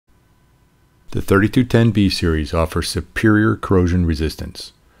The 3210B series offers superior corrosion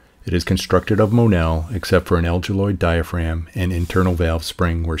resistance. It is constructed of Monel except for an alloy diaphragm and internal valve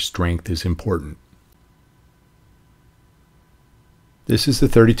spring where strength is important. This is the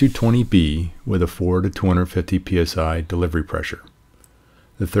 3220B with a 4 to 250 psi delivery pressure.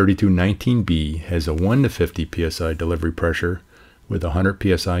 The 3219B has a 1 to 50 psi delivery pressure with a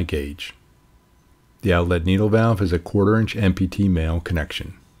 100 psi gauge. The outlet needle valve has a 1/4 inch FNPT male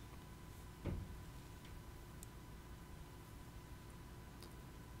connection.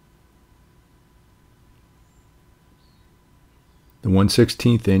 The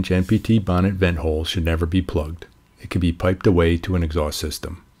 1/16 inch FNPT bonnet vent hole should never be plugged. It can be piped away to an exhaust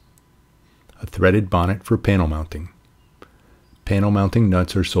system. A threaded bonnet for panel mounting. Panel mounting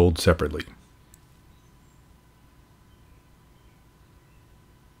nuts are sold separately.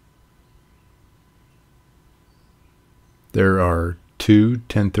 There are two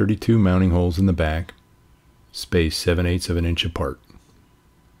 1032 mounting holes in the back, spaced 7/8 of an inch apart.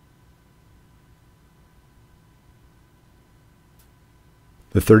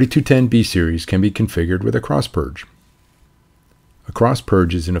 The 3210B series can be configured with a cross purge. A cross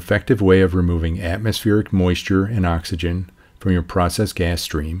purge is an effective way of removing atmospheric moisture and oxygen from your process gas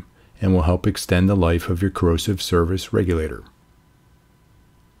stream and will help extend the life of your corrosive service regulator.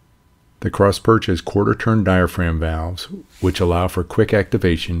 The cross purge has 1/4 turn diaphragm valves which allow for quick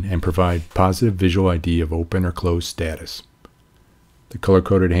activation and provide positive visual ID of open or closed status. The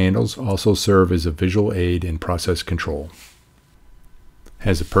color-coded handles also serve as a visual aid in process control.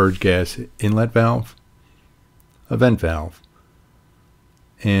 Has a purge gas inlet valve, a vent valve,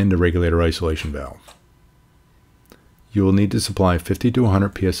 and a regulator isolation valve. You will need to supply 50 to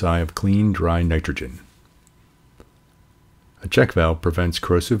 100 psi of clean, dry nitrogen. A check valve prevents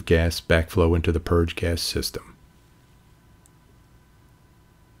corrosive gas backflow into the purge gas system.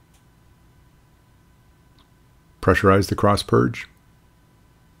 Pressurize the cross purge.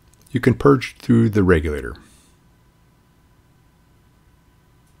 You can purge through the regulator.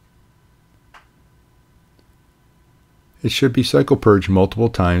 It should be cycle purged multiple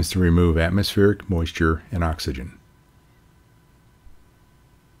times to remove atmospheric moisture and oxygen.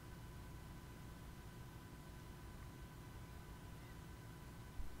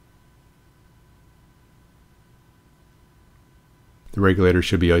 The regulator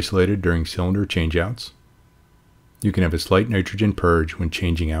should be isolated during cylinder changeouts. You can have a slight nitrogen purge when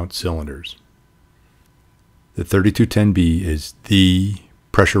changing out cylinders. The 3210B is the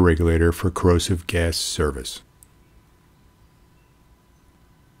pressure regulator for corrosive gas service.